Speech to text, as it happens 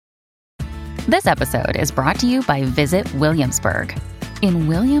This episode is brought to you by Visit Williamsburg. In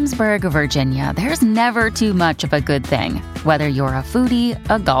Williamsburg, Virginia, there's never too much of a good thing. Whether you're a foodie,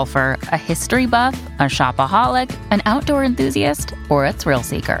 a golfer, a history buff, a shopaholic, an outdoor enthusiast, or a thrill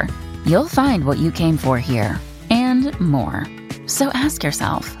seeker, you'll find what you came for here and more. So ask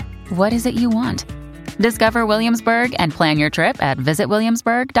yourself, what is it you want? Discover Williamsburg and plan your trip at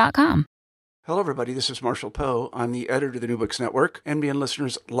visitwilliamsburg.com. Hello, everybody. This is Marshall Poe. I'm the editor of the New Books Network. NBN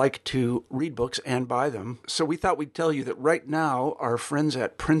listeners like to read books and buy them. So we thought we'd tell you that right now, our friends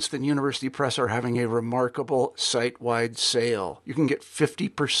at Princeton University Press are having a remarkable site-wide sale. You can get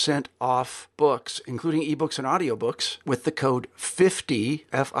 50% off books, including ebooks and audiobooks, with the code 50,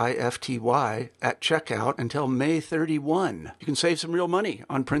 F-I-F-T-Y, at checkout until May 31. You can save some real money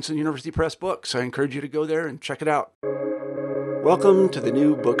on Princeton University Press books. I encourage you to go there and check it out. Welcome to the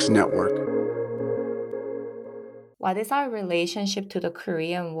New Books Network. What is our relationship to the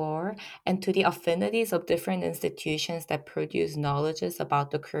Korean War and to the affinities of different institutions that produce knowledges about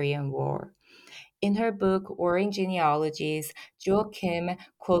the Korean War? In her book, Warring Genealogies, Joo Kim,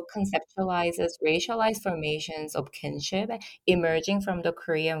 quote, conceptualizes racialized formations of kinship emerging from the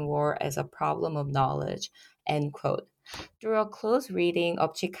Korean War as a problem of knowledge, end quote. Through a close reading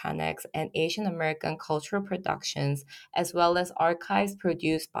of Chicanx and Asian American cultural productions, as well as archives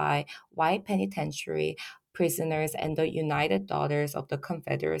produced by white penitentiary prisoners and the United Daughters of the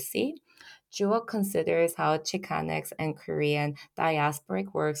Confederacy, Jewel considers how Chicanx and Korean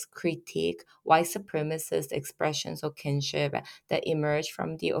diasporic works critique white supremacist expressions of kinship that emerge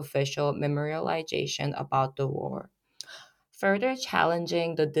from the official memorialization about the war. Further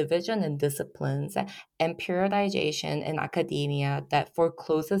challenging the division in disciplines and periodization in academia that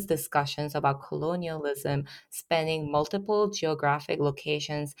forecloses discussions about colonialism spanning multiple geographic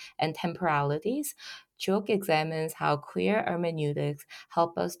locations and temporalities, Chuk examines how queer hermeneutics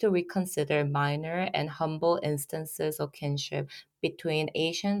help us to reconsider minor and humble instances of kinship between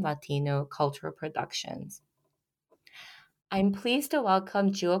Asian Latino cultural productions. I'm pleased to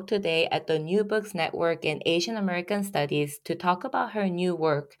welcome Juok today at the New Books Network in Asian American Studies to talk about her new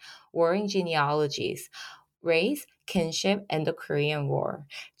work, Warring Genealogies, Race, Kinship, and the Korean War.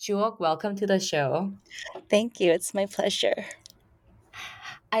 Juok, welcome to the show. Thank you. It's my pleasure.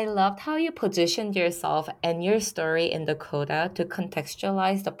 I loved how you positioned yourself and your story in the coda to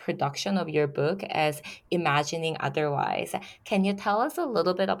contextualize the production of your book as imagining otherwise. Can you tell us a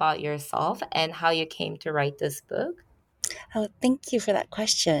little bit about yourself and how you came to write this book? Oh, thank you for that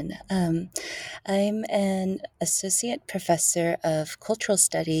question. I'm an associate professor of cultural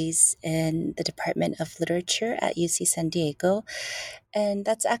studies in the Department of Literature at UC San Diego, and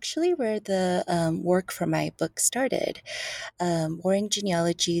that's actually where the work for my book started. Warring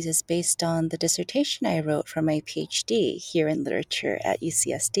Genealogies is based on the dissertation I wrote for my PhD here in literature at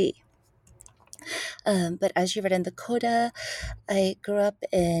UCSD. But as you read in the coda, I grew up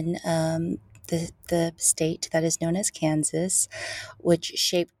in the state that is known as Kansas, which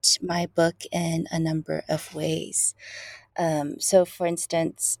shaped my book in a number of ways. So, for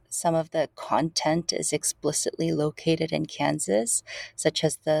instance, some of the content is explicitly located in Kansas, such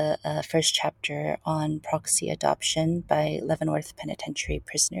as the first chapter on proxy adoption by Leavenworth Penitentiary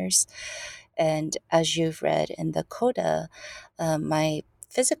prisoners. And as you've read in the coda, my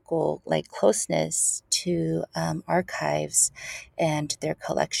physical closeness to archives and their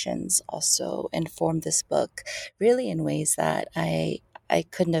collections also informed this book really in ways that I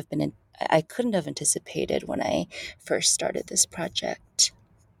couldn't have anticipated when I first started this project.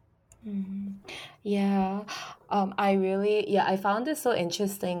 Mhm. Yeah, I found this so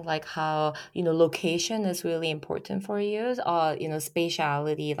interesting, like how, location is really important for you,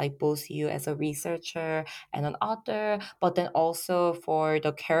 spatiality, like both you as a researcher and an author, but then also for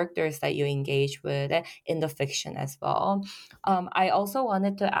the characters that you engage with in the fiction as well. I also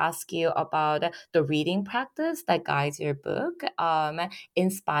wanted to ask you about the reading practice that guides your book,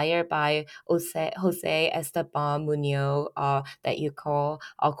 inspired by Jose Esteban Munoz, that you call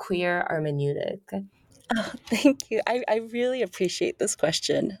a queer hermeneutic. Oh, thank you. I really appreciate this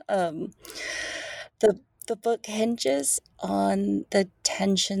question. The book hinges on the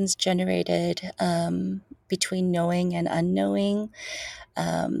tensions generated between knowing and unknowing,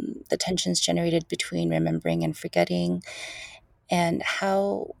 the tensions generated between remembering and forgetting, and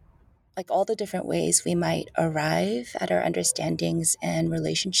how all the different ways we might arrive at our understandings and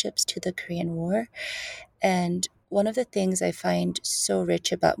relationships to the Korean War. And one of the things I find so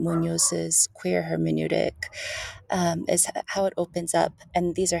rich about Munoz's queer hermeneutic is how it opens up,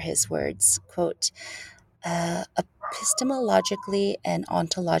 and these are his words, quote, epistemologically and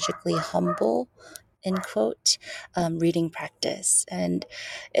ontologically humble end quote, reading practice. And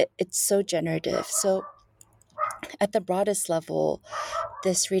it's so generative. So at the broadest level,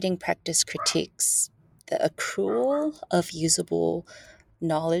 this reading practice critiques the accrual of usable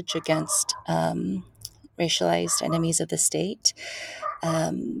knowledge against racialized enemies of the state.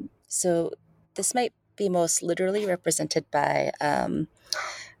 So this might be most literally represented by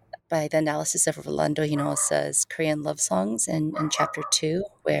the analysis of Rolando Hinojosa's Korean love songs in chapter 2,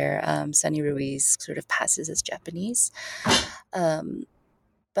 where Sunny Ruiz sort of passes as Japanese.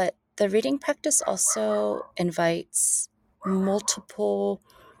 But the reading practice also invites multiple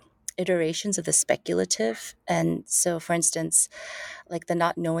iterations of the speculative. And so, for instance, like the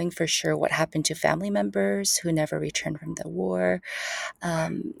not knowing for sure what happened to family members who never returned from the war.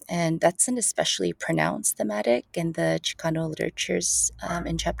 And that's an especially pronounced thematic in the Chicano literatures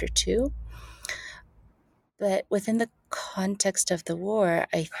in chapter 2. But within the context of the war,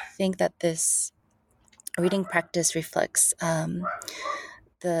 I think that this reading practice reflects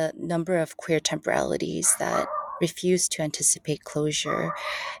the number of queer temporalities that refuse to anticipate closure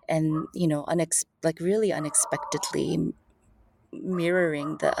and, really unexpectedly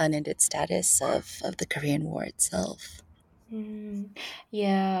mirroring the unended status of the Korean War itself.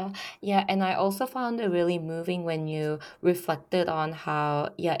 Yeah, yeah, and I also found it really moving when you reflected on how,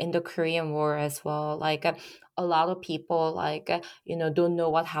 yeah, in the Korean War as well, like a lot of people, like, don't know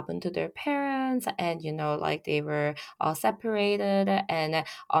what happened to their parents, and, like they were all separated, and,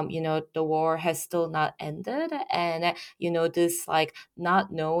 the war has still not ended, and, this, like,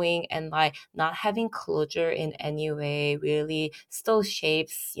 not knowing and, like, not having closure in any way really still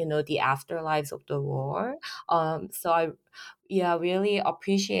shapes, the afterlives of the war. So I really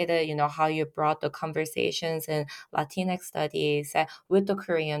appreciated, how you brought the conversations in Latinx studies with the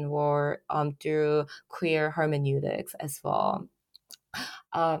Korean War through queer hermeneutics as well.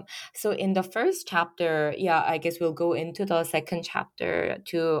 Um, so in the first chapter, I guess we'll go into the second chapter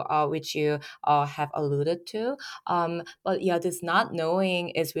to which you have alluded to. But this not knowing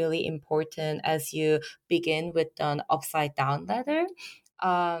is really important as you begin with an upside down letter.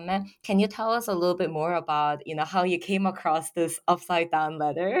 Can you tell us a little bit more about how you came across this upside down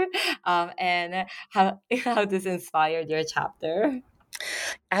letter, and how this inspired your chapter?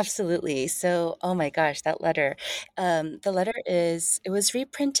 Absolutely. So, oh my gosh, that letter. The letter it was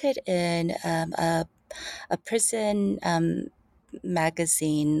reprinted in a prison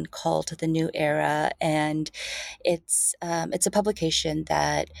magazine called The New Era, and it's a publication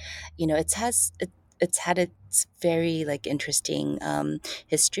that, it's had its very like interesting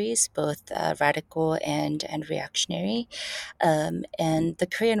histories, both radical and reactionary. And the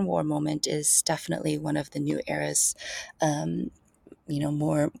Korean War moment is definitely one of the New Era's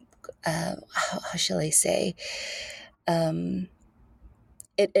more how shall I say, um,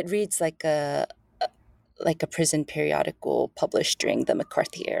 it reads like a prison periodical published during the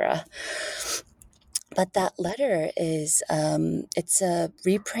McCarthy era. But that letter is it's a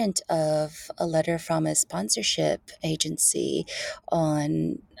reprint of a letter from a sponsorship agency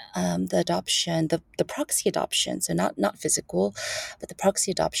on the adoption, the proxy adoption, so not physical, but the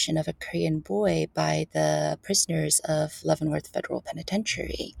proxy adoption of a Korean boy by the prisoners of Leavenworth Federal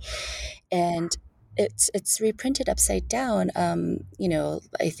Penitentiary. And it's reprinted upside down.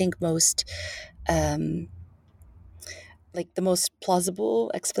 I think the most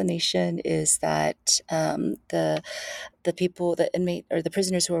plausible explanation is that the inmate or the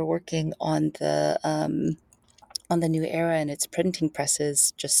prisoners who are working on the New Era and its printing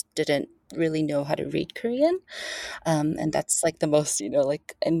presses just didn't really know how to read Korean, and that's like the most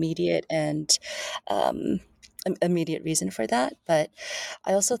immediate and immediate reason for that. But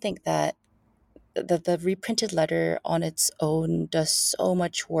I also think that the reprinted letter on its own does so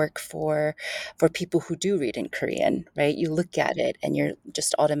much work for people who do read in Korean, right? You look at it and you're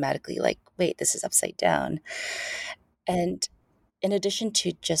just automatically like, wait, this is upside down. And in addition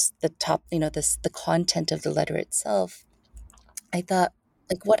to just the content of the letter itself, I thought,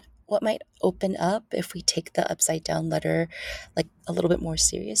 like, what might open up if we take the upside down letter like a little bit more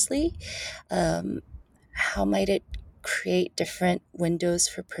seriously? How might it create different windows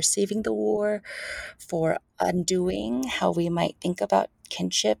for perceiving the war, for undoing how we might think about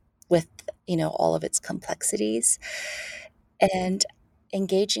kinship with all of its complexities, and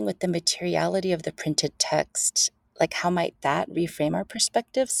engaging with the materiality of the printed text? Like, how might that reframe our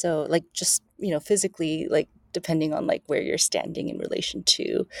perspective? So, like, just physically, like, depending on like where you're standing in relation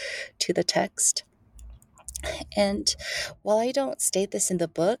to the text. And while I don't state this in the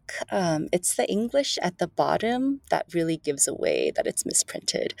book, it's the English at the bottom that really gives away that it's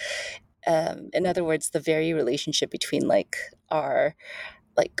misprinted. In other words, the very relationship between like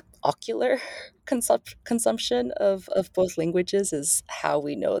ocular consumption of both languages is how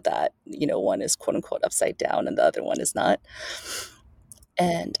we know that, one is quote unquote upside down and the other one is not.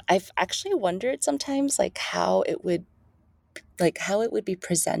 And I've actually wondered sometimes how it would be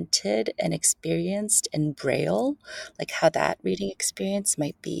presented and experienced in Braille, like how that reading experience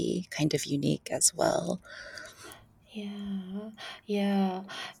might be kind of unique as well. Yeah, yeah,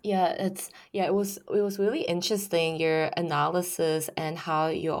 it was really interesting your analysis and how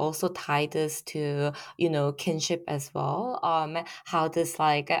you also tie this to kinship as well. How this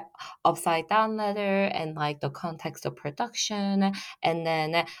like upside down letter and like the context of production, and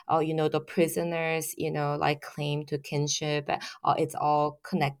then the prisoners like claim to kinship. It's all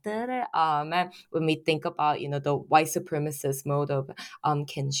connected. When we think about the white supremacist mode of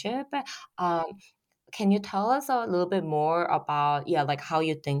kinship. Um, can you tell us a little bit more about, like how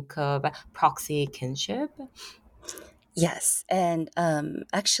you think of proxy kinship? Yes, and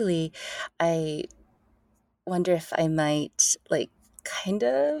actually, I wonder if I might kind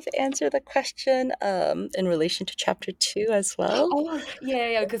of answer the question in relation to chapter 2 as well. Oh, yeah,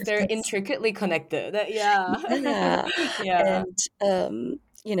 yeah, because they're Because intricately connected. Yeah. yeah, Yeah. and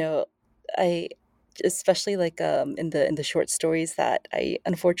I especially in the short stories that I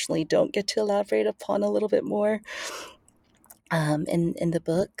unfortunately don't get to elaborate upon a little bit more in the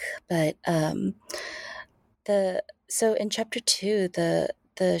book, but the so in chapter 2, the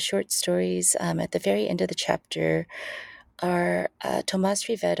short stories at the very end of the chapter are Tomas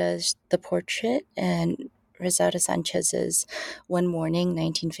Rivera's The Portrait and Rosario Sanchez's One Morning,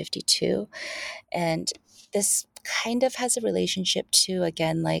 1952. And this kind of has a relationship to,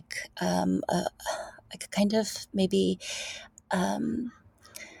 again, like a kind of maybe um,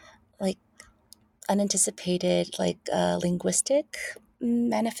 like unanticipated, linguistic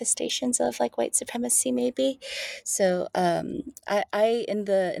manifestations of like white supremacy maybe. So I in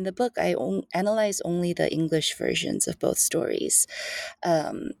the book analyze only the English versions of both stories,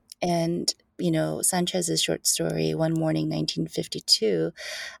 and Sanchez's short story One Morning 1952,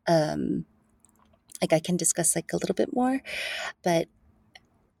 like I can discuss like a little bit more, but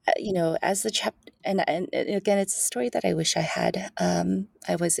as the chapter, and again, it's a story that I wish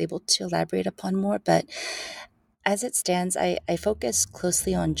I was able to elaborate upon more, but as it stands, I focus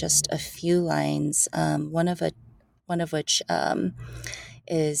closely on just a few lines, one of which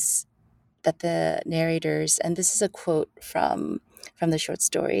is that the narrators, and this is a quote from the short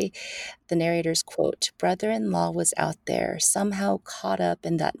story, the narrators quote, "Brother-in-law was out there, somehow caught up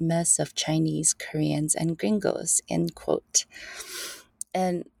in that mess of Chinese, Koreans, and gringos," end quote.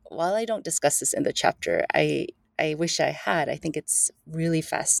 And while I don't discuss this in the chapter, I wish I had. I think it's really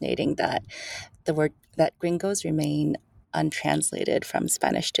fascinating that the word that gringos remain untranslated from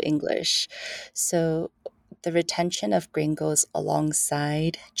Spanish to English. So the retention of gringos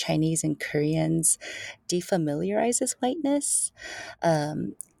alongside Chinese and Koreans defamiliarizes whiteness.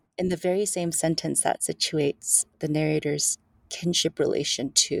 In the very same sentence that situates the narrator's kinship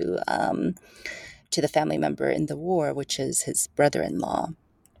relation to the family member in the war, which is his brother-in-law.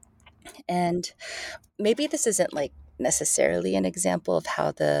 And maybe this isn't like necessarily an example of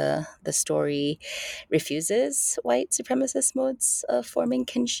how the story refuses white supremacist modes of forming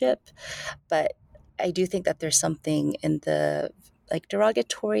kinship, but I do think that there's something in the like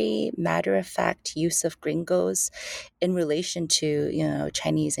derogatory, matter-of-fact use of gringos in relation to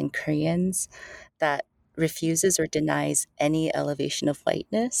Chinese and Koreans that refuses or denies any elevation of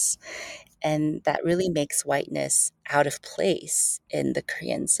whiteness, and that really makes whiteness out of place in the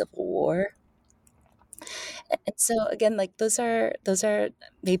Korean Civil War. And so again, like those are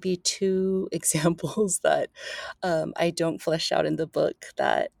maybe two examples that I don't flesh out in the book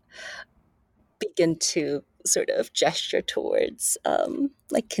that begin to sort of gesture towards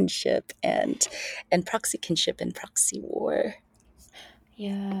like kinship and proxy kinship and proxy war.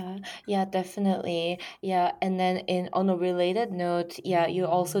 Yeah, yeah, definitely. Yeah, and then in on a related note, yeah, you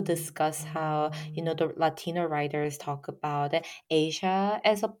also discuss how, the Latino writers talk about Asia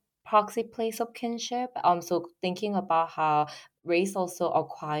as a proxy place of kinship. So thinking about how race also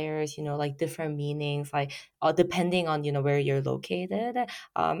acquires, like different meanings, like depending on, where you're located.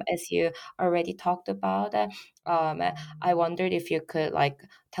 As you already talked about. Um, I wondered if you could like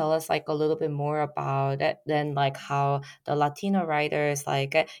tell us like a little bit more about it, then like how the Latino writers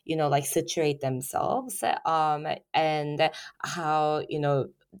like like situate themselves, and how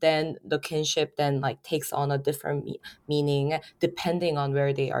then the kinship then like takes on a different meaning depending on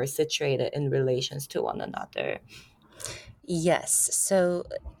where they are situated in relations to one another. Yes. So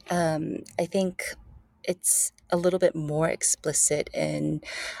I think it's a little bit more explicit in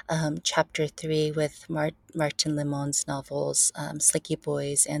chapter 3 with Martin Lemon's novels, Slicky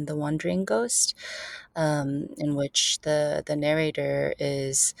Boys and The Wandering Ghost, in which the narrator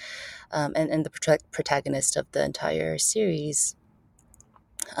is, and the protagonist of the entire series,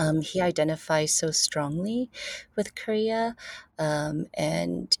 he identifies so strongly with Korea,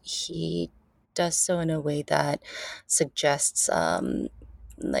 and he does so in a way that suggests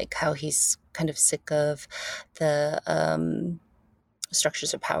like how he's kind of sick of the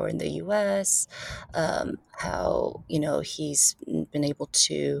structures of power in the US, how, he's been able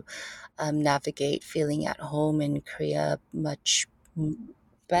to navigate feeling at home in Korea much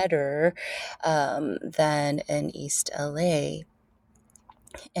better than in East LA.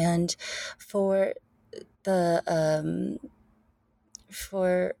 And for the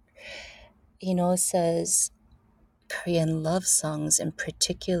for says Korean love songs in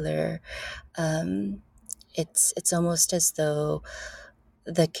particular, it's almost as though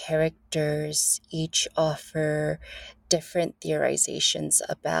the characters each offer different theorizations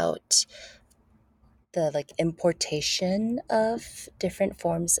about the like importation of different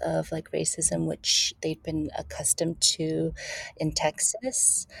forms of like racism which they've been accustomed to in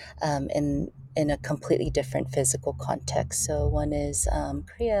Texas, in a completely different physical context. So one is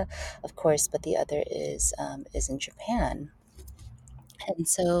Korea, of course, but the other is in Japan. And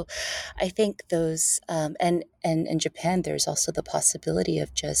so I think those, and in Japan, there's also the possibility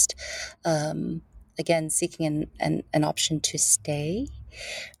of just, again, seeking an option to stay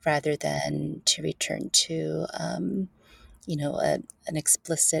rather than to return to, an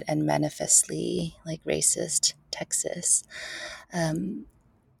explicit and manifestly like racist Texas. And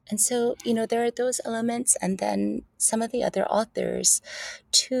so, there are those elements, and then some of the other authors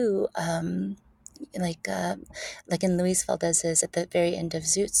too, like like in Luis Valdez's at the very end of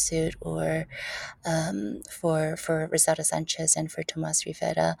Zoot Suit, or for Rosario Sanchez and for Tomas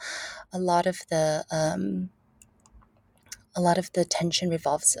Rivera, a lot of the tension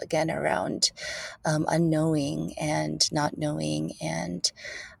revolves again around unknowing and not knowing, and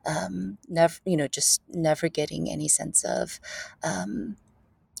never, just never getting any sense of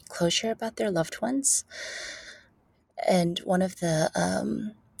closure about their loved ones. And one of the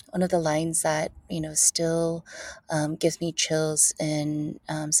lines that still gives me chills in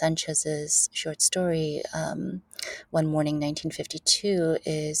Sanchez's short story, One Morning 1952,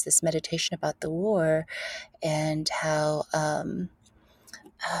 is this meditation about the war and how I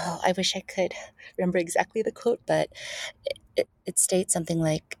wish I could remember exactly the quote, but it states something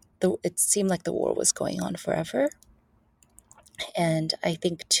like, it seemed like the war was going on forever. And I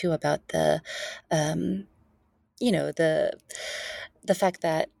think too about the the fact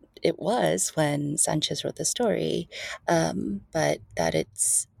that it was when Sanchez wrote the story, but that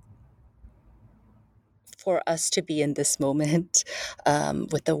it's for us to be in this moment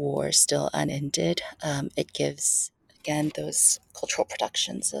with the war still unended. It gives, again, those cultural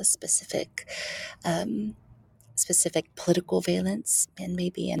productions a specific political valence and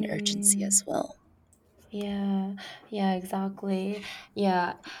maybe an urgency as well. Yeah, yeah, exactly.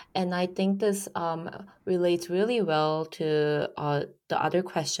 Yeah, and I think this relates really well to the other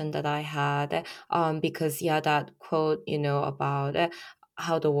question that I had, because yeah, that quote, about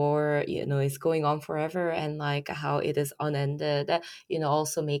how the war, is going on forever, and like how it is unended,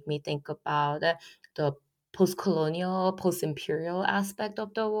 also make me think about the post-colonial, post-imperial aspect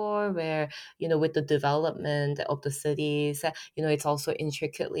of the war, where, with the development of the cities, it's also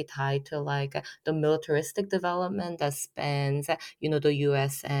intricately tied to like the militaristic development that spans, the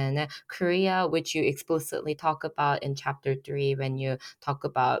US and Korea, which you explicitly talk about in chapter 3 when you talk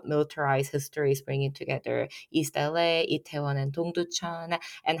about militarized histories bringing together East LA, Itaewon, and Dongducheon,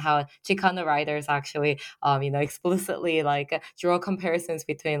 and how Chicano writers actually, explicitly like draw comparisons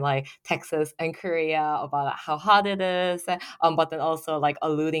between like Texas and Korea about how hot it is, but then also like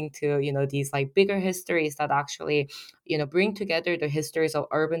alluding to, these like bigger histories that actually, bring together the histories of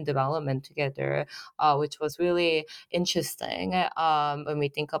urban development together, which was really interesting when we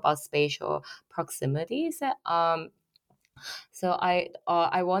think about spatial proximities. So I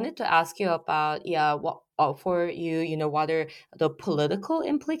wanted to ask you about, yeah, what for you, what are the political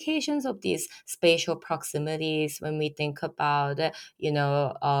implications of these spatial proximities when we think about,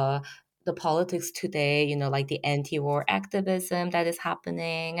 the politics today, like the anti-war activism that is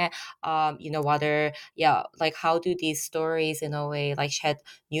happening, whether, yeah, like how do these stories in a way like shed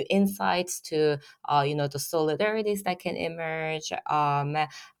new insights to, the solidarities that can emerge, about,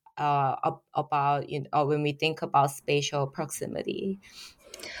 when we think about spatial proximity?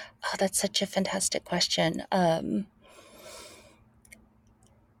 Oh, that's such a fantastic question.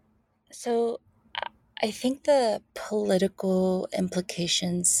 So I think the political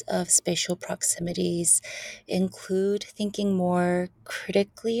implications of spatial proximities include thinking more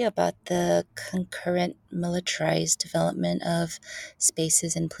critically about the concurrent militarized development of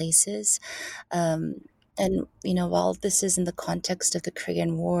spaces and places. And while this is in the context of the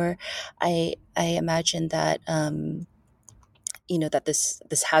Korean War, I imagine that that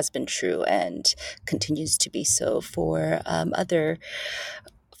this has been true and continues to be so for other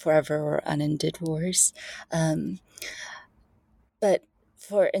forever or unended wars. Um, but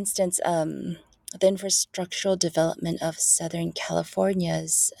for instance, the infrastructural development of Southern California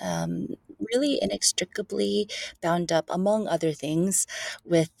is really inextricably bound up, among other things,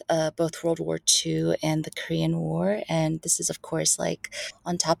 with both World War II and the Korean War. And this is, of course, like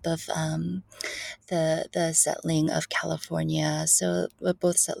on top of the settling of California. So with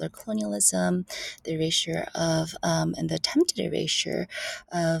both settler colonialism, the erasure of and the attempted erasure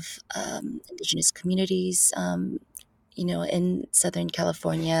of indigenous communities. In Southern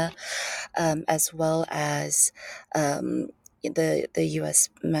California, as well as the U.S.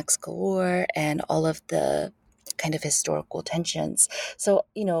 Mexico War and all of the kind of historical tensions. So,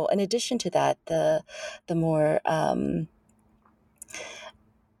 in addition to that, the more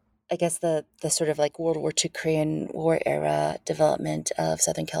I guess the sort of like World War II Korean War era development of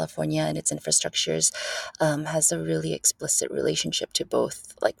Southern California and its infrastructures has a really explicit relationship to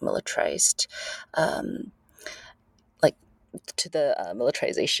both like militarized, like to the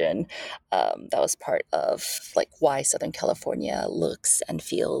militarization that was part of like why Southern California looks and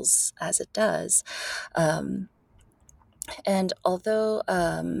feels as it does. And although,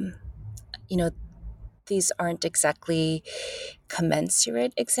 these aren't exactly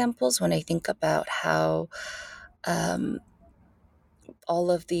commensurate examples when I think about how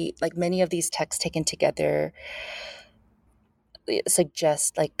all of the like many of these texts taken together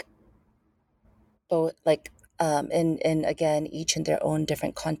suggest like both like in again each in their own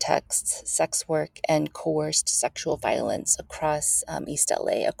different contexts, sex work and coerced sexual violence across East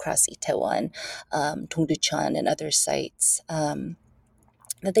LA, across Itaewon, Dongducheon, and other sites.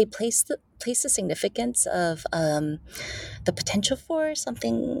 That they place the significance of the potential for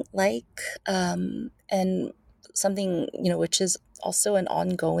something like and something which is also an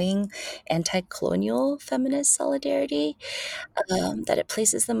ongoing anti-colonial feminist solidarity, that it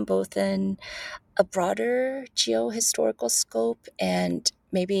places them both in a broader geo-historical scope and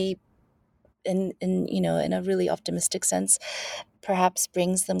maybe in a really optimistic sense perhaps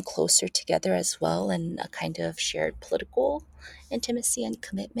brings them closer together as well in a kind of shared political intimacy and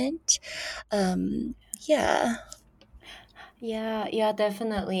commitment. Yeah. Yeah,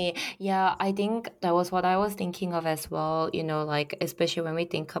 definitely. Yeah, I think that was what I was thinking of as well, like especially when we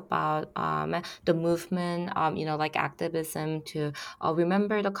think about the movement, like activism to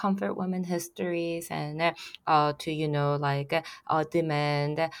remember the comfort women histories and to like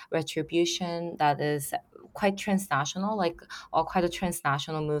demand retribution that is quite transnational, like quite a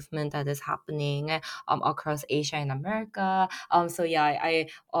transnational movement that is happening across Asia and America. So yeah, I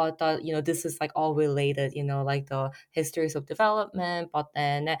thought this is like all related, like the histories of development, but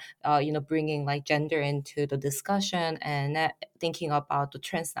then bringing like gender into the discussion and thinking about the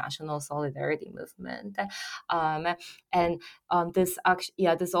transnational solidarity movement. um, and this actually,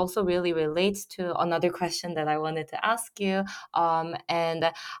 yeah, this also really relates to another question that I wanted to ask you.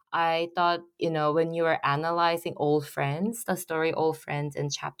 And I thought, when you were analyzing Old Friends, the story Old Friends in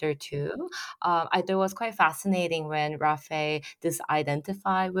chapter 2, I thought it was quite fascinating when Raphael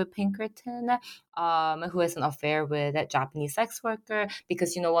disidentified with Pinkerton, who has an affair with a Japanese sex worker,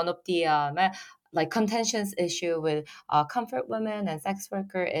 because one of the like contentious issue with comfort women and sex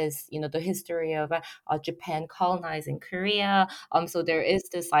worker is the history of Japan colonizing Korea. So there is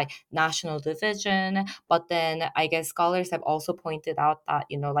this like national division, but then I guess scholars have also pointed out that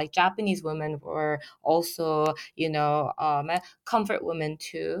like Japanese women were also comfort women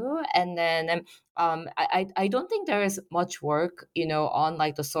too, and then I don't think there is much work, on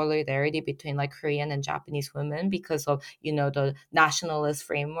like the solidarity between like Korean and Japanese women because of, the nationalist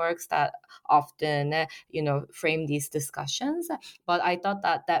frameworks that often, frame these discussions. But I thought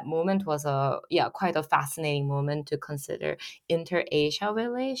that that moment was quite a fascinating moment to consider inter-Asia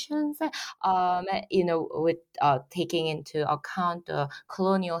relations, with taking into account the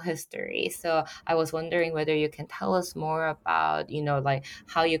colonial history. So I was wondering whether you can tell us more about, like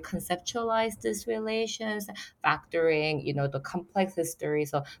how you conceptualize these relations, factoring, the complex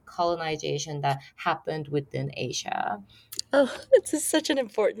histories of colonization that happened within Asia. Oh, this is such an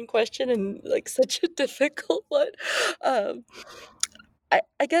important question and like such a difficult one. Um,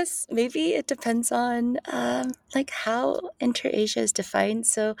 I guess maybe it depends on like how inter-Asia is defined.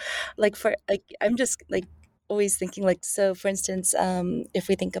 So like for like I'm just like always thinking like so for instance if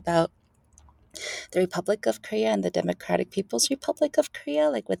we think about the Republic of Korea and the Democratic People's Republic of Korea,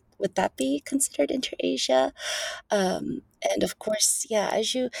 like would that be considered inter-Asia? And of course, yeah,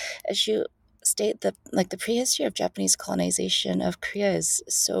 as you state, the like the prehistory of Japanese colonization of Korea is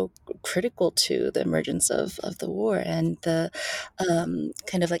so critical to the emergence of the war and the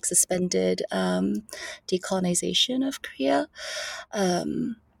kind of like suspended decolonization of Korea.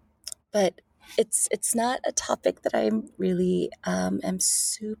 Um, but it's not a topic that I'm really am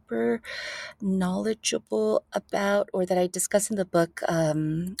super knowledgeable about or that I discuss in the book,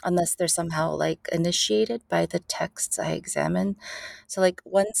 unless they're somehow like initiated by the texts I examine. So, like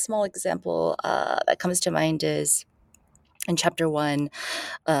one small example that comes to mind is in chapter one,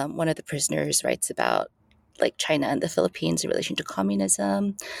 one of the prisoners writes about like China and the Philippines in relation to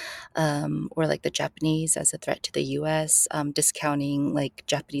communism, or like the Japanese as a threat to the U.S., discounting like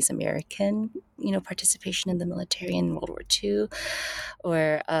Japanese American, participation in the military in World War II,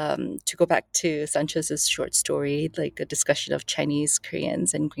 or to go back to Sanchez's short story, like a discussion of Chinese,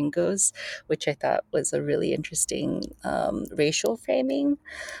 Koreans, and gringos, which I thought was a really interesting racial framing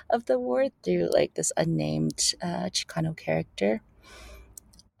of the war through like this unnamed Chicano character.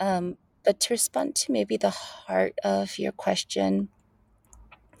 But to respond to maybe the heart of your question,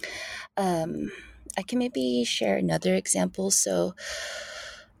 um, I can maybe share another example. So,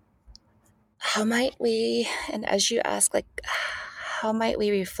 how might we, and as you ask, like, how might we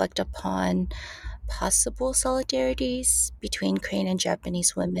reflect upon possible solidarities between Korean and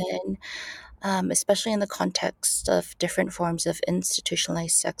Japanese women, especially in the context of different forms of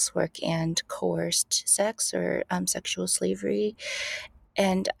institutionalized sex work and coerced sex or sexual slavery?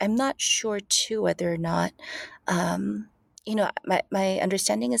 And I'm not sure too whether or not, my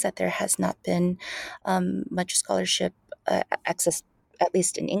understanding is that there has not been much scholarship access, at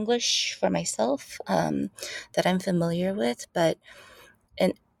least in English for myself, that I'm familiar with. But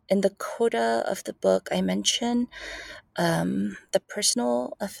in in the coda of the book, I mention the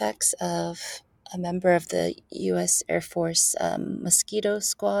personal effects of a member of the U.S. Air Force mosquito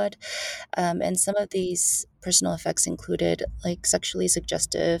squad. And some of these personal effects included like sexually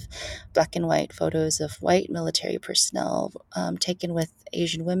suggestive black and white photos of white military personnel taken with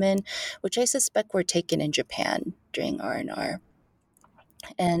Asian women, which I suspect were taken in Japan during R&R.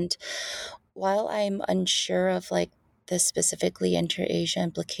 And while I'm unsure of like the specifically inter-Asia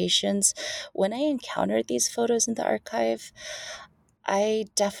implications, when I encountered these photos in the archive, I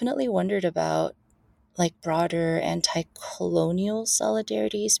definitely wondered about like broader anti-colonial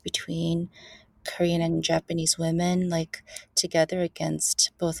solidarities between Korean and Japanese women, like together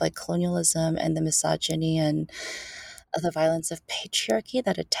against both like colonialism and the misogyny and the violence of patriarchy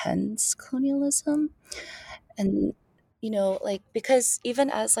that attends colonialism. And, like, because even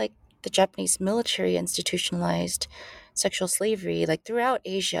as like the Japanese military institutionalized sexual slavery, like throughout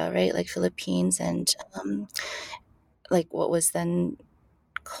Asia, right, like Philippines and like what was then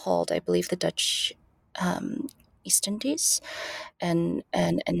called, I believe, the Dutch um, East Indies, and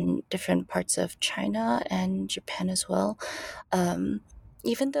different parts of China and Japan as well. Um,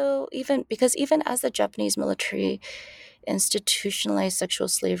 even because even as the Japanese military institutionalized sexual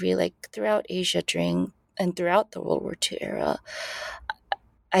slavery, like throughout Asia during and throughout the World War II era,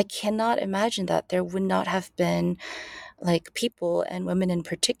 I cannot imagine that there would not have been like people and women in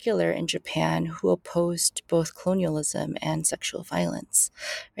particular in Japan who opposed both colonialism and sexual violence,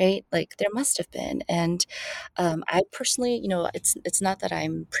 right? Like there must have been, and I personally, it's not that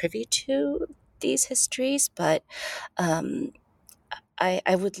I'm privy to these histories, but um,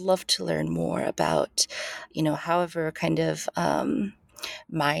 I would love to learn more about, however kind of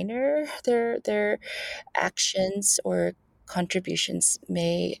minor their actions or contributions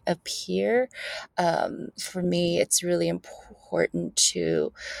may appear. For me, it's really important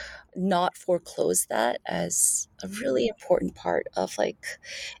to not foreclose that as a really important part of like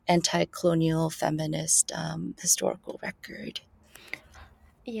anti-colonial feminist historical record.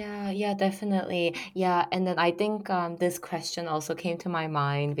 Yeah, definitely. Yeah, and then I think this question also came to my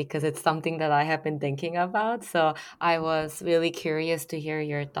mind because it's something that I have been thinking about. So I was really curious to hear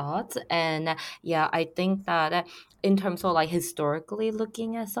your thoughts. And yeah, I think that in terms of like historically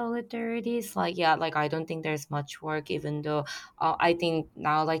looking at solidarities, like yeah, like I don't think there's much work, even though I think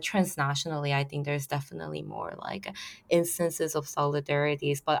now like transnationally, I think there's definitely more like instances of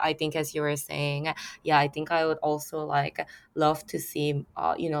solidarities. But I think as you were saying, yeah, I think I would also like love to see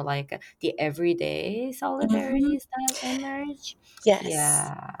like the everyday Mhm. solidarities that emerge.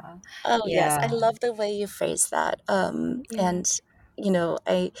 Yes. Yeah. Oh, yes. I Yeah. love the way you phrase that. Yeah. And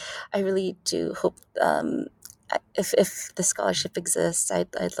I really do hope, if the scholarship exists,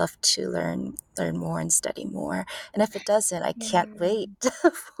 I'd love to learn more and study more. And if it doesn't, I can't Yeah. wait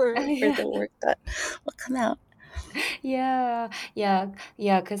for Yeah. the work that will come out. Yeah, yeah,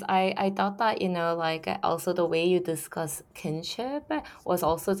 because I thought that, like, also the way you discuss kinship was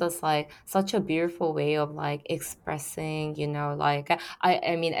also just like such a beautiful way of like expressing, like,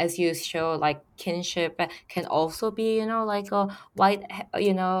 I mean, as you show, like kinship can also be, like a white,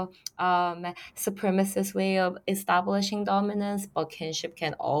 supremacist way of establishing dominance, but kinship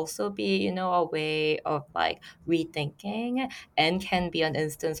can also be, a way of like rethinking, and can be an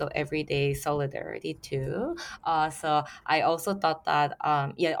instance of everyday solidarity too. So I also thought that,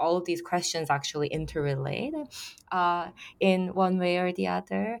 yeah, all of these questions actually interrelate in one way or the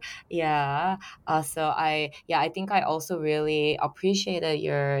other. Yeah. Yeah, I think I also really appreciated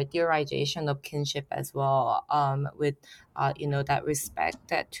your theorization of kinship as well. With that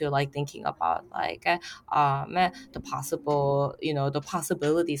respect to like thinking about like the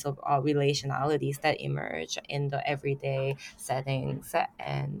possibilities of relationalities that emerge in the everyday settings,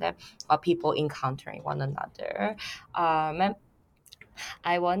 and people encountering one another. Um,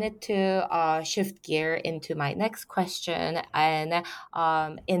 I wanted to shift gear into my next question. And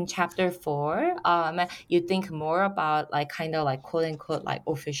in chapter 4, you think more about like kind of like quote unquote like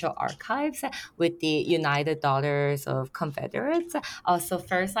official archives with the United Daughters of Confederates. So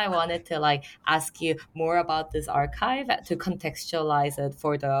first, I wanted to like ask you more about this archive to contextualize it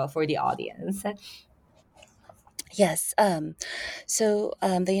for the audience. Yes.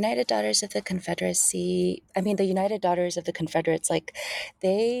 The United Daughters of the Confederacy, I mean, the United Daughters of the Confederates, like,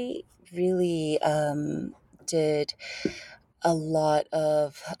 they really did a lot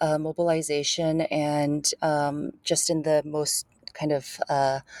of mobilization, and just in the most kind of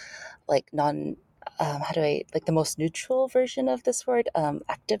like non how do I like the most neutral version of this word,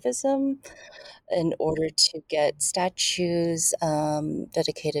 activism, in order to get statues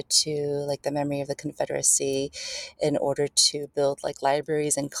dedicated to like the memory of the Confederacy, in order to build like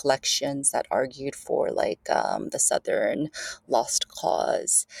libraries and collections that argued for like the Southern lost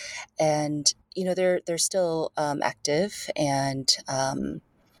cause. And they're still active, and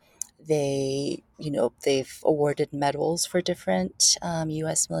they've awarded medals for different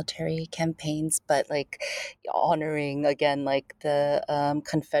U.S. military campaigns, but like honoring again like the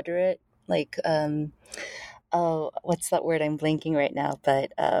Confederate, like oh, what's that word? I'm blanking right now,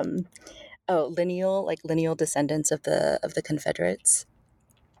 but lineal descendants of the Confederates.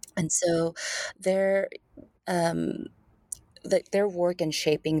 And so their um, their work in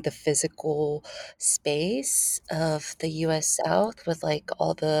shaping the physical space of the U.S. South, with like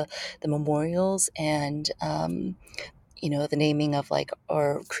all the memorials, and the naming of like,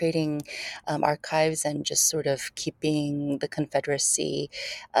 or creating archives, and just sort of keeping the Confederacy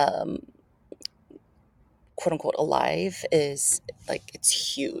um, quote unquote alive, is like,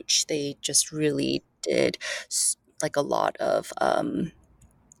 it's huge. They just really did like a lot of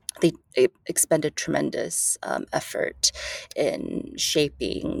they expended tremendous effort in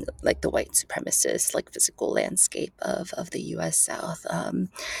shaping like the white supremacist like physical landscape of the U.S. South, uh,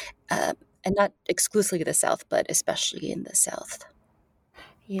 and not exclusively the South, but especially in the South.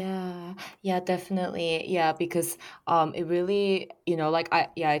 Yeah, yeah, definitely. Yeah, because it really, like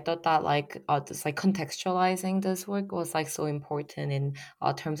I thought that like just like contextualizing this work was like so important in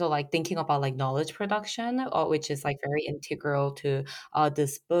terms of like thinking about like knowledge production, which is like very integral to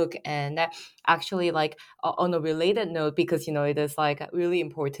this book. And that actually, like, on a related note, because it is like really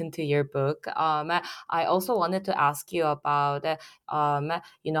important to your book. I also wanted to ask you about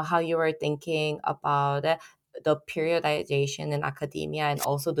how you were thinking about the periodization in academia, and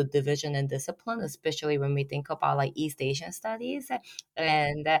also the division and discipline, especially when we think about like East Asian studies,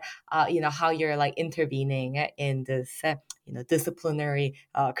 and how you're like intervening in this disciplinary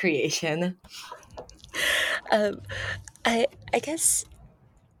creation. Um, I guess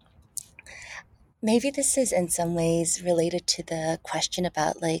maybe this is in some ways related to the question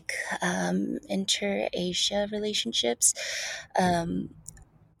about like inter-Asia relationships, um,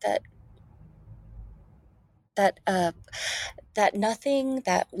 that that uh, that nothing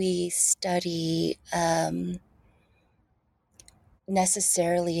that we study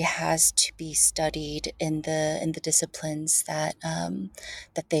necessarily has to be studied in the disciplines that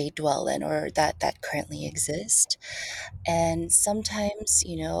they dwell in, or that currently exist. And sometimes,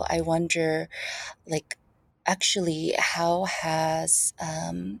 I wonder, like, actually, how has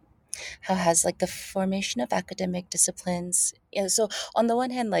like the formation of academic disciplines, so on the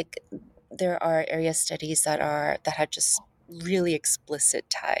one hand, like, there are area studies that have just really explicit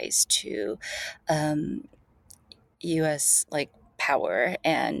ties to um, US like power,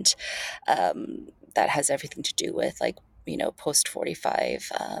 and that has everything to do with like post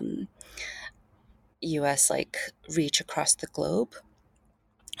 45 U.S. like reach across the globe.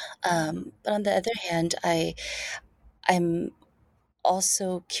 But on the other hand, I'm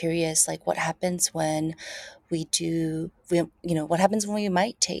also curious, like what happens when what happens when we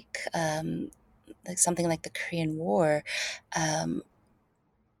might take like something like the Korean War um,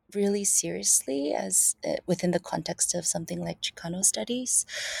 really seriously as within the context of something like Chicano studies.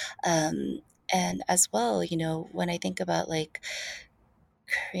 Um, and as well, when I think about like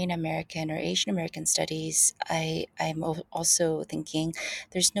Korean American or Asian American studies, I'm also thinking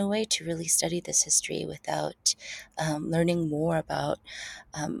there's no way to really study this history without learning more about,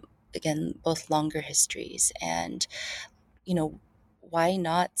 um, again, both longer histories and, you know, why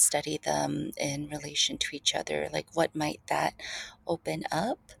not study them in relation to each other? Like, what might that open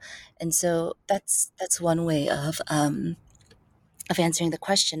up? And so that's one way of answering the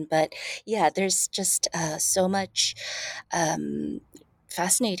question. But yeah, there's just so much um,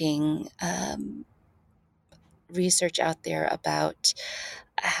 fascinating research out there about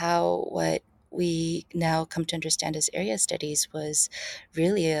how what we now come to understand as area studies was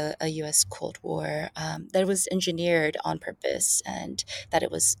really a U.S. Cold War that was engineered on purpose, and that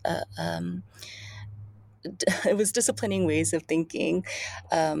it was it was disciplining ways of thinking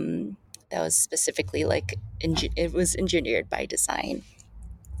that was specifically like it was engineered by design.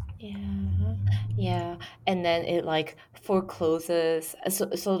 Yeah, yeah, and then it like forecloses.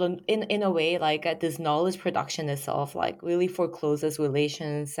 In a way, like this knowledge production itself, like really forecloses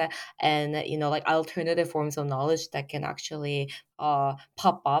relations, and like alternative forms of knowledge that can actually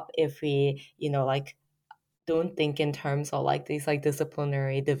pop up if we like don't think in terms of like these like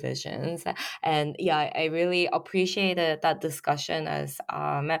disciplinary divisions. And yeah, I really appreciated that discussion as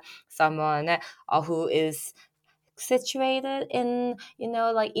someone who is situated in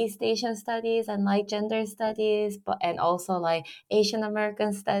like East Asian studies and like gender studies, but and also like Asian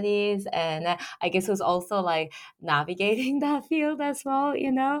American studies, and I guess was also like navigating that field as well,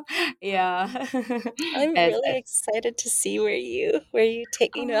 yeah. I'm and really excited to see where you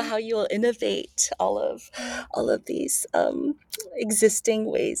take uh, how you will innovate all of these existing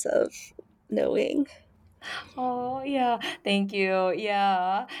ways of knowing. Oh, yeah. Thank you.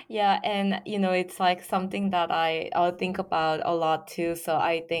 Yeah. Yeah. And, it's like something that I'll think about a lot too. So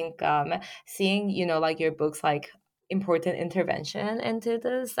I think seeing, like your books, like important intervention into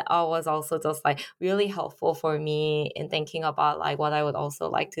this was also just like really helpful for me in thinking about like what I would also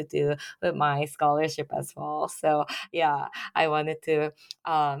like to do with my scholarship as well. So yeah, I wanted to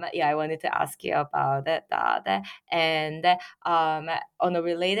ask you about that. And on a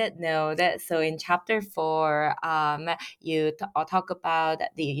related note, so in chapter 4, you talk about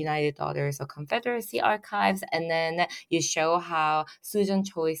the United Daughters of Confederacy archives, and then you show how Susan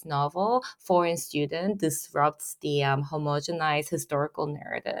Choi's novel Foreign Student disrupts the homogenized historical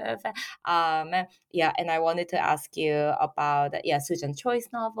narrative. Um, yeah, and I wanted to ask you about Susan Choi's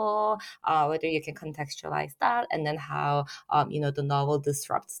novel, whether you can contextualize that, and then how the novel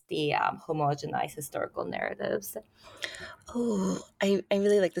disrupts the homogenized historical narratives. Oh, I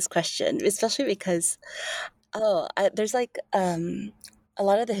really like this question, especially because there's like a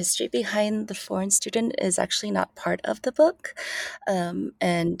lot of the history behind the foreign student is actually not part of the book,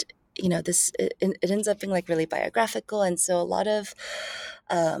 and this it ends up being like really biographical, and so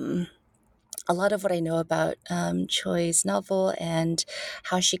um, a lot of what I know about Choi's novel and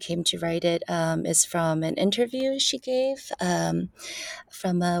how she came to write it is from an interview she gave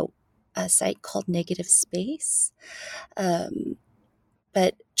from a site called Negative Space. Um,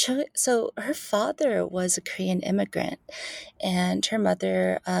 but so her father was a Korean immigrant, and her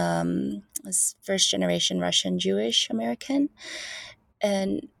mother was first generation Russian Jewish American.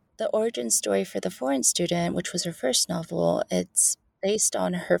 And the origin story for The Foreign Student, which was her first novel, it's based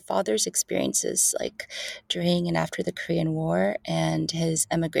on her father's experiences, like during and after the Korean War and his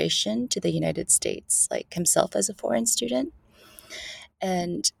emigration to the United States, like himself as a foreign student.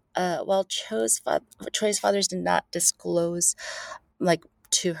 And while Choi's fathers did not disclose, like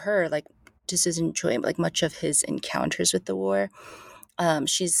to her, like to Susan Choi, like much of his encounters with the war,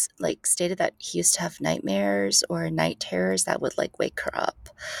 she's like stated that he used to have nightmares or night terrors that would like wake her up,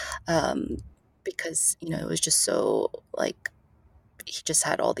 um, because it was just so like he just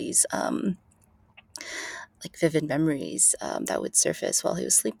had all these like vivid memories that would surface while he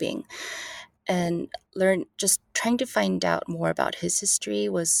was sleeping. And learn just trying to find out more about his history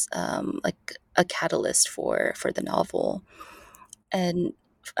was like a catalyst for the novel. And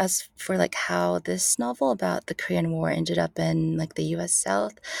as for like how this novel about the Korean War ended up in like the US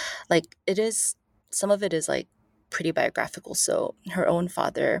South, like it is some of it is like pretty biographical. So her own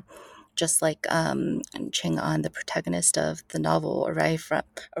father, just like Cheng An, the protagonist of the novel,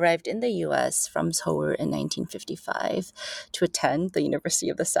 arrived in the U.S. from Seoul in 1955 to attend the University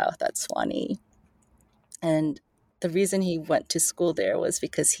of the South at Swanee. And the reason he went to school there was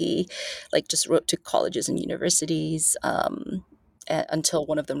because he just wrote to colleges and universities until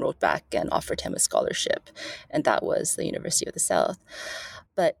one of them wrote back and offered him a scholarship, and that was the University of the South.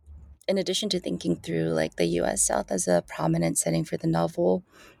 But in addition to thinking through the U.S. South as a prominent setting for the novel,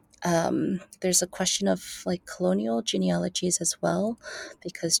 there's a question of colonial genealogies as well,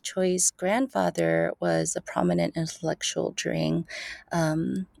 because Choi's grandfather was a prominent intellectual during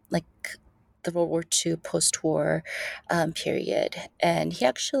the World War II post-war period, and he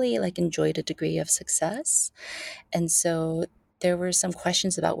actually enjoyed a degree of success. And so there were some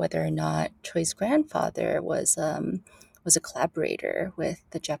questions about whether or not Choi's grandfather was a collaborator with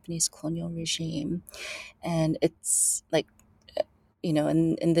the Japanese colonial regime. And it's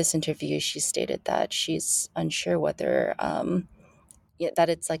in this interview, she stated that she's unsure whether that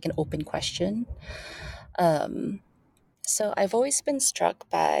it's an open question. So I've always been struck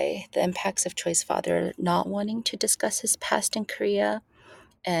by the impacts of Choi's father not wanting to discuss his past in Korea,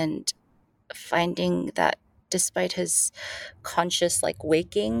 and finding that despite his conscious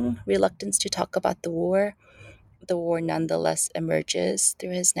waking reluctance to talk about the war nonetheless emerges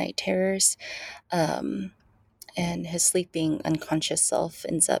through his night terrors. And his sleeping unconscious self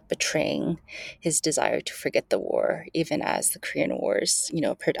ends up betraying his desire to forget the war, even as the Korean War is,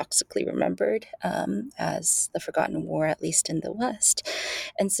 paradoxically remembered as the forgotten war, at least in the West.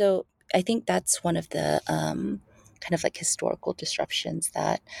 And so I think that's one of the kind of historical disruptions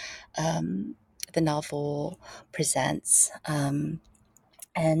that the novel presents.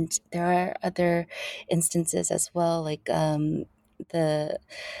 And there are other instances as well, the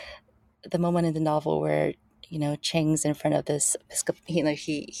moment in the novel where Cheng's in front of this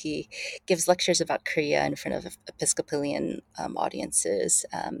he gives lectures about Korea in front of Episcopalian audiences.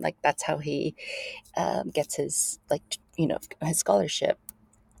 That's how he gets his his scholarship.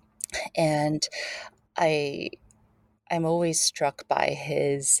 And I'm always struck by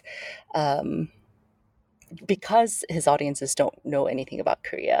his because his audiences don't know anything about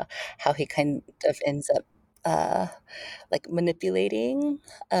Korea, how he kind of ends up manipulating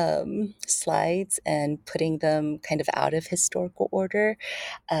slides and putting them kind of out of historical order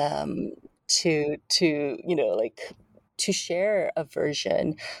to to share a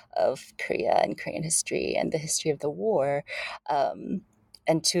version of Korea and Korean history and the history of the war.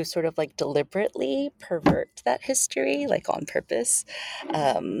 And to sort of deliberately pervert that history, on purpose,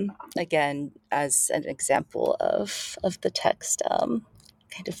 again, as an example of the text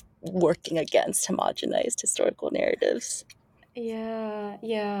kind of working against homogenized historical narratives. Yeah.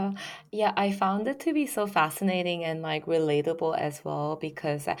 I found it to be so fascinating and relatable as well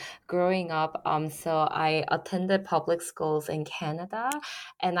because growing up, so I attended public schools in Canada,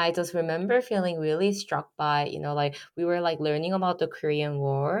 and I just remember feeling really struck by, we were learning about the Korean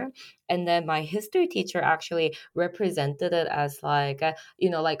War, and then my history teacher actually represented it as I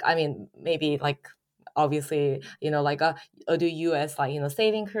mean, maybe obviously the US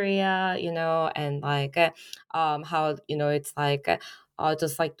saving Korea, and how it's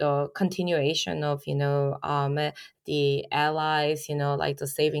just the continuation of the allies, the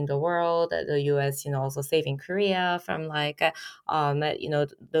saving the world, the US also saving Korea from the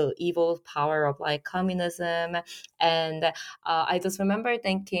evil power of communism. And I just remember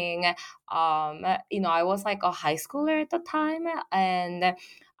thinking I was a high schooler at the time, and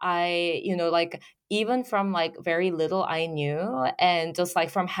I even from very little I knew, and just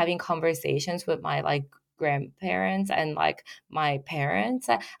from having conversations with my grandparents and my parents,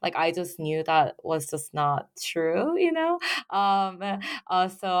 I just knew that was just not true, so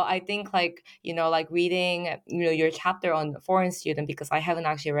I think reading your chapter on foreign student, because I haven't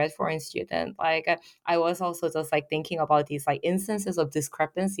actually read foreign student, I was also just thinking about these instances of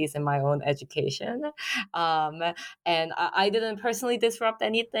discrepancies in my own education, and I didn't personally disrupt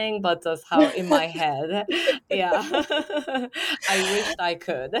anything, but just how in my head, yeah, I wished I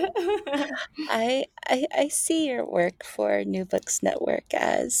could. I see your work for New Books Network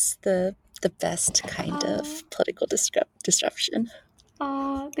as the best kind Oh, of political disruption.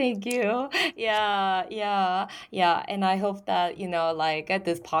 oh, thank you. Yeah. And I hope that, at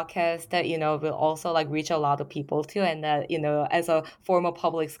this podcast that, will also reach a lot of people too. And that, as a form of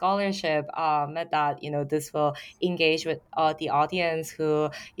public scholarship, that, this will engage with the audience who,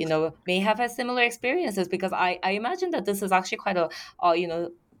 may have had similar experiences, because I imagine that this is actually quite a,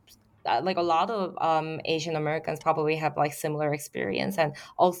 like a lot of Asian Americans probably have like similar experience, and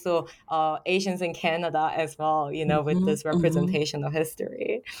also Asians in Canada as well, with Mm-hmm, this mm-hmm. representation of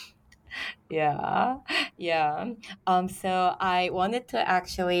history. Yeah, yeah. So I wanted to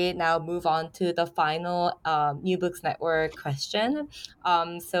actually now move on to the final New Books Network question.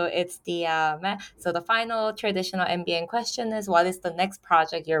 So it's the final traditional MBN question is, what is the next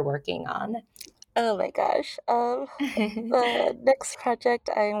project you're working on? Oh my gosh. The next project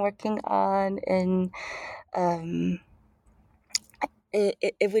I'm working on um,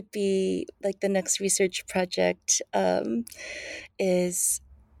 it would be like the next research project is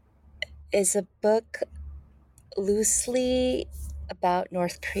is a book loosely about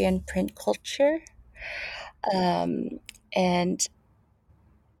North Korean print culture. Um, and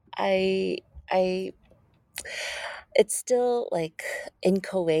I I it's still like in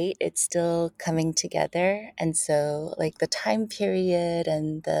Kuwait, it's still coming together. And so, like, the time period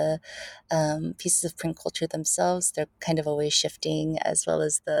and the pieces of print culture themselves, they're kind of always shifting, as well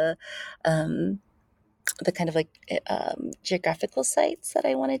as um, the kind of like geographical sites that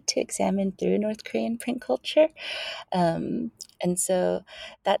I wanted to examine through North Korean print culture. Um, and so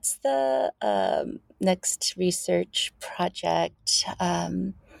that's the next research project.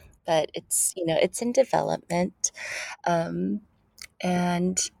 But it's in development. Um,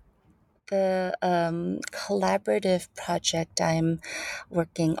 and the collaborative project I'm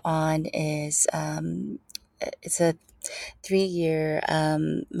working on is it's a 3-year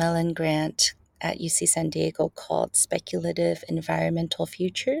Mellon grant at UC San Diego called Speculative Environmental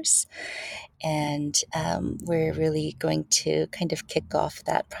Futures. And we're really going to kind of kick off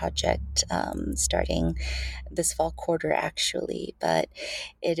that project starting this fall quarter, actually. But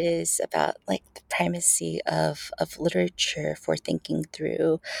it is about like the primacy of literature for thinking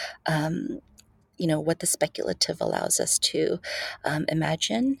through. What the speculative allows us to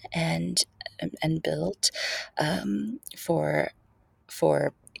imagine and build for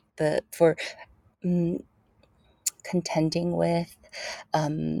for for mm, contending with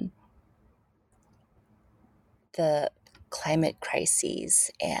um, the climate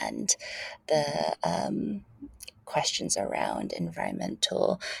crises and the questions around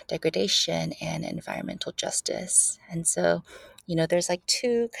environmental degradation and environmental justice. And so, there's like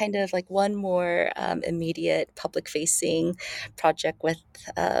two kind of like one more immediate public facing project with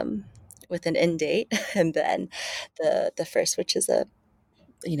an end date, and then the first, which is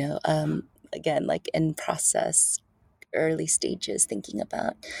again, like in process, early stages, thinking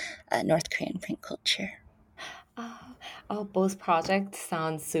about North Korean print culture. Oh, both projects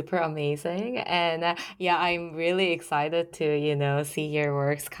sound super amazing. And yeah, I'm really excited to, see your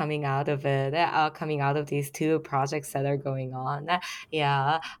works coming out of it, coming out of these two projects that are going on.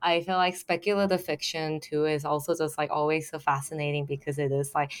 Yeah, I feel like speculative fiction too is also just like always so fascinating because it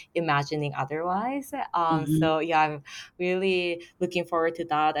is like imagining otherwise. Hmm. So yeah, I'm really looking forward to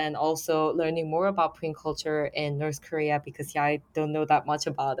that, and also learning more about print culture in North Korea because yeah, I don't know that much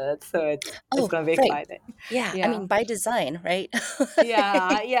about it. So it's Oh, gonna be right. exciting. Yeah, I Yeah. mean, by design, right?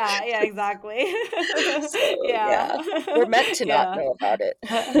 Yeah, yeah, yeah, exactly. So, Yeah. yeah, we're meant to not Yeah. know about it.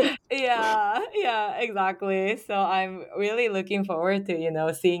 Yeah, yeah, exactly. So I'm really looking forward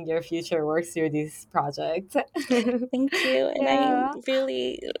to, seeing your future works through these projects. Thank you, and I'm Yeah.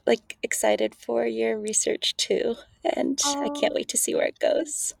 really, like, excited for your research too, and I can't Oh, wait to see where it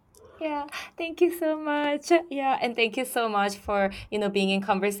goes. yeah. Thank you so much. Yeah, and thank you so much for, being in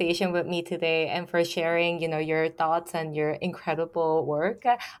conversation with me today and for sharing, your thoughts and your incredible work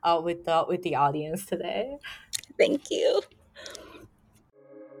with the audience today. Thank you.